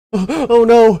Oh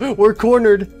no, we're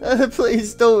cornered.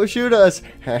 Please don't shoot us.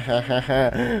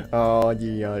 All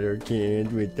the other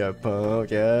kids with the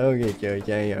pump, oh, get your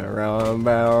thing around,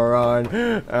 run.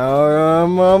 Oh,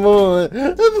 mama.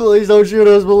 Please don't shoot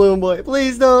us, Balloon Boy.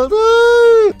 Please don't.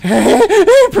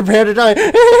 Prepare to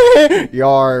die.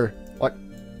 Yar. What?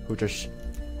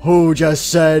 Who just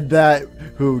said that?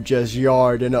 Who just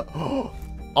yarred in a...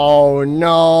 Oh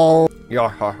no!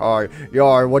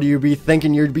 Yar, what do you be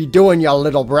thinking you'd be doing, you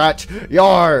little brat?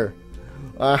 Yar!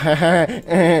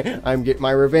 I'm getting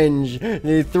my revenge.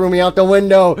 They threw me out the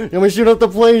window. I'm gonna shoot up the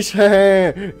place.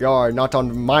 Yar, not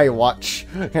on my watch.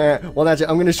 Well, that's it.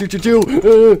 I'm gonna shoot you too.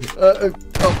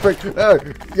 Oh, frick.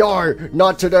 Yar,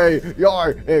 not today.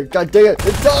 Yar, god dang it.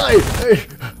 Die!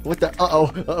 What the?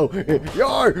 Uh-oh.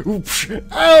 Yar!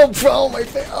 Ow! Oh, my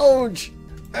face. Ouch!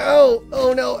 Ow!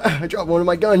 Oh no! I dropped one of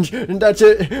my guns, and that's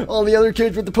it. All the other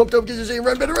kids with the pumped up kids are saying,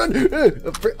 "Run, better run!"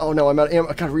 Oh no, I'm out of ammo.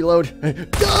 I gotta reload.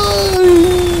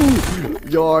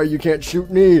 Yar, you can't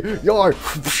shoot me. Yar!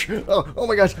 Oh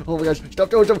my gosh! Oh my gosh! Stop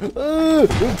doing stuff! Arr!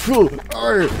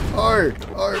 Arr! Arr!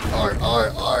 Arr! Arr!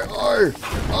 Arr!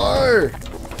 Arr!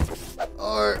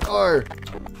 Arr! Arr!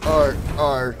 Arr!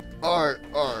 Arr! Arr!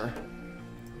 Arr!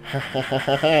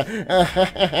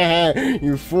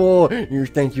 You fool! You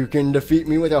think you can defeat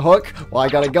me with a hook? Well, I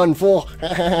got a gun, fool!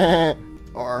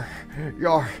 Yar,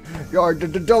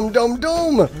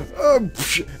 dum.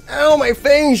 Ow, my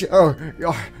face! Oh,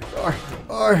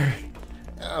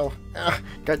 ow,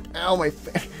 ow, my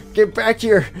face! Get back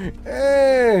here!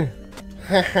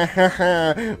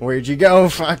 Where'd you go,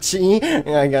 Foxy?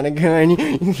 I got a gun.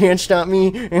 You can't stop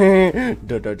me. Dum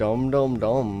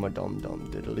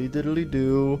diddly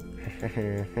doo.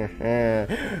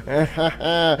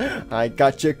 I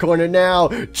got you cornered now.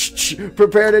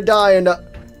 Prepare to die and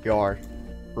Yar.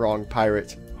 Wrong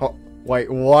pirate. Oh, wait,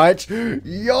 what?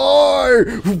 Yar!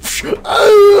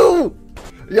 Oh!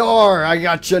 Yar, I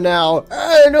got you now.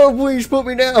 Hey, no, please put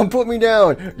me down.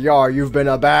 Yar, you've been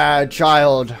a bad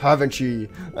child, haven't you?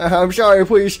 I'm sorry,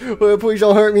 please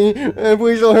don't hurt me.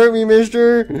 Please don't hurt me,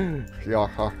 mister.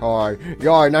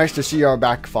 Yar, nice to see you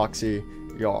back, Foxy.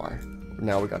 Yar,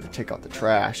 now we gotta take out the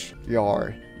trash.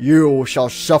 Yar, you shall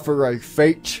suffer a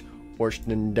fate worse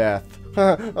than death.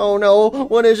 Oh no,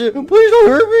 what is it? Please don't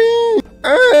hurt me.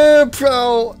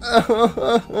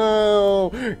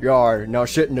 Yar, now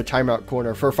sit in the timeout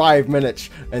corner for 5 minutes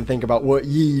and think about what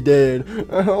ye did.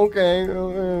 Okay.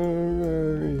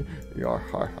 Yar,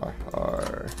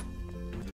 har.